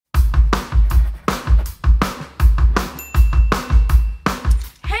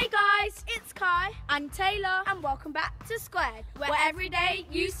I'm Taylor and welcome back to Squared, where every day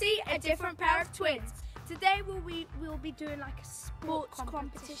you see a different pair of twins. Today we'll be doing like a sports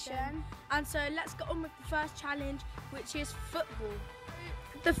competition, and so let's get on with the first challenge, which is football.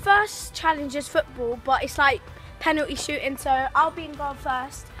 The first challenge is football, but it's like penalty shooting, so I'll be in goal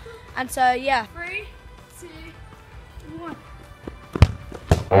first, and so yeah. 3, 2, 1.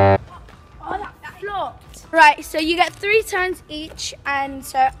 Oh, that flopped. Right, so you get 3 turns each, and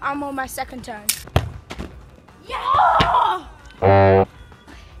so I'm on my second turn. Yeah!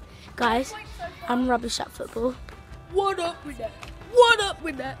 Guys, I'm rubbish at football. What up with that? What up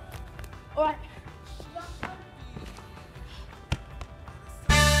with that? Alright.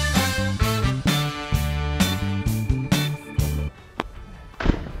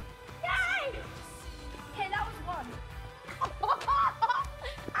 Yay! Okay, that was 1.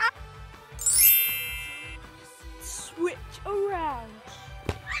 Switch around.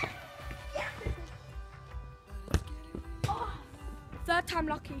 Third time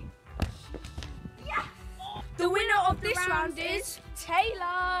lucky. Yeah. The winner of this round is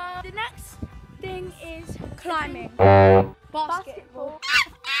Taylor. The next thing is climbing. Basketball.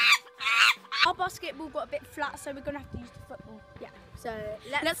 Our basketball got a bit flat, so we're gonna have to use the football. Yeah. So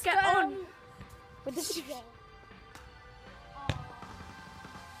let's get on with the shot.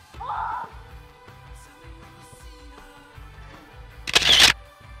 Oh.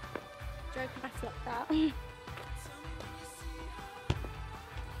 Joking, I flopped that.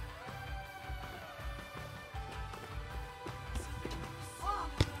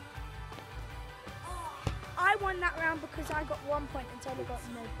 I won that round because I got 1 point and Taylor got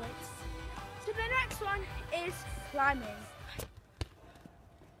no points. So the next one is climbing.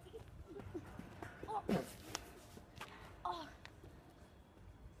 Oh. Oh.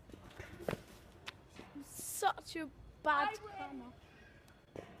 I'm such a bad climber.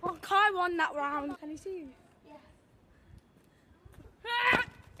 Oh, Kai won that round. Can you see you? Yeah.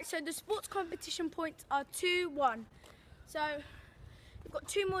 So the sports competition points are 2-1. So we've got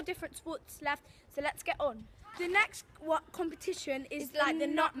 2 more different sports left. So let's get on. The next competition is like the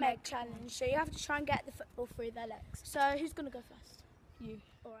nutmeg challenge. So you have to try and get the football through their legs. So who's gonna go first? You.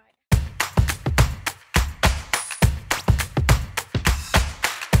 All right.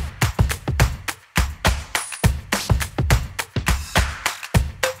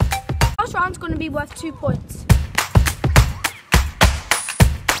 Last round's gonna be worth 2 points.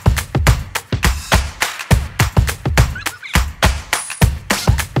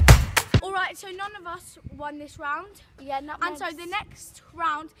 So none of us won this round. Yeah, and so the next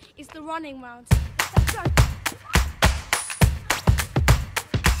round is the running round. Let's go.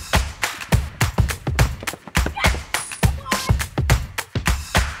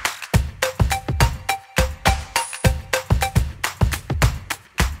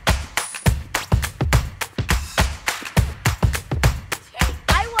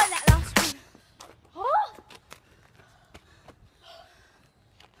 I won that last one. Oh.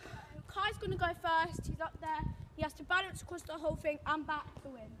 Kai's gonna go first. He's up there. He has to balance across the whole thing and back to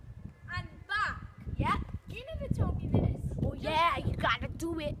win. And back? Yeah. You never told me this. Well, yeah, you gotta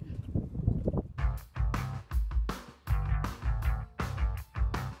do it.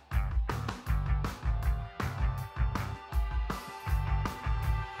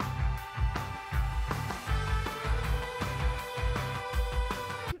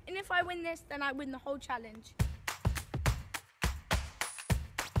 And if I win this, then I win the whole challenge.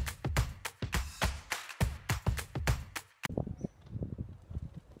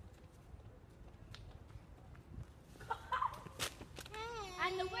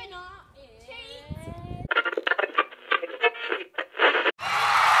 And the winner is...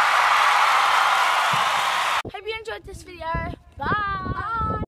 Hope you enjoyed this video. Bye! Bye.